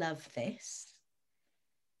going to love this.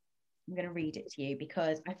 I'm going to read it to you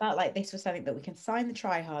because I felt like this was something that we can sign the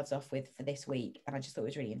tryhards off with for this week. And I just thought it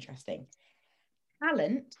was really interesting.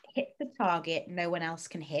 Talent hits the target no one else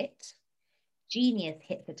can hit. Genius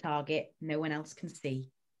hits the target no one else can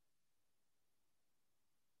see.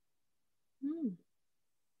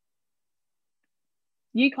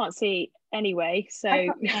 You can't see anyway, so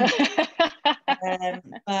but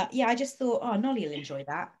yeah, I just thought, Nolly will enjoy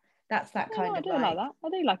that. That's that kind of I do like that. I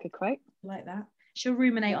do like a quote like that. She'll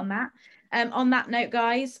ruminate on that. On that note,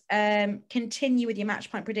 guys, continue with your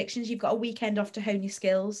match point predictions. You've got a weekend off to hone your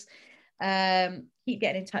skills. Keep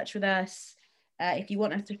getting in touch with us. If you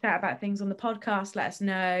want us to chat about things on the podcast, let us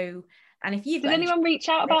know. And if you've did anyone reach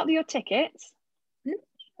out about your tickets?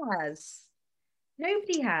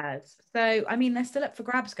 Nobody has. So I mean, they're still up for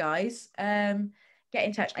grabs, guys. Get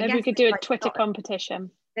in touch. Maybe we could do a Twitter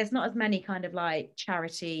competition. There's not as many kind of like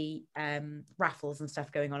charity raffles and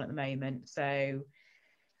stuff going on at the moment, so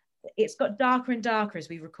it's got darker and darker as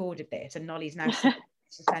we recorded this, and Nolly's now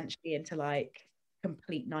essentially into like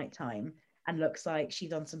complete nighttime and looks like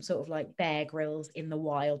she's on some sort of like Bear Grylls in the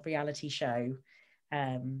Wild reality show,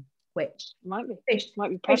 which might be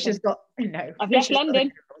Fish has got. No, I've left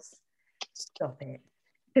London. Stop it.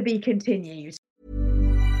 To be continued.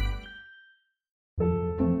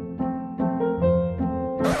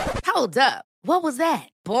 Hold up. What was that?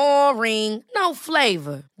 Boring. No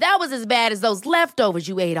flavor. That was as bad as those leftovers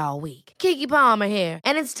you ate all week. Keke Palmer here.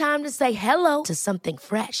 And it's time to say hello to something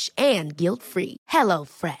fresh and guilt-free. Hello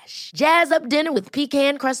Fresh. Jazz up dinner with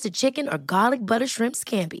pecan-crusted chicken or garlic butter shrimp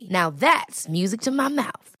scampi. Now that's music to my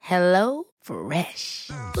mouth. Hello Fresh.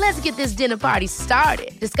 Let's get this dinner party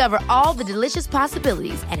started. Discover all the delicious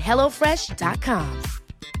possibilities at HelloFresh.com.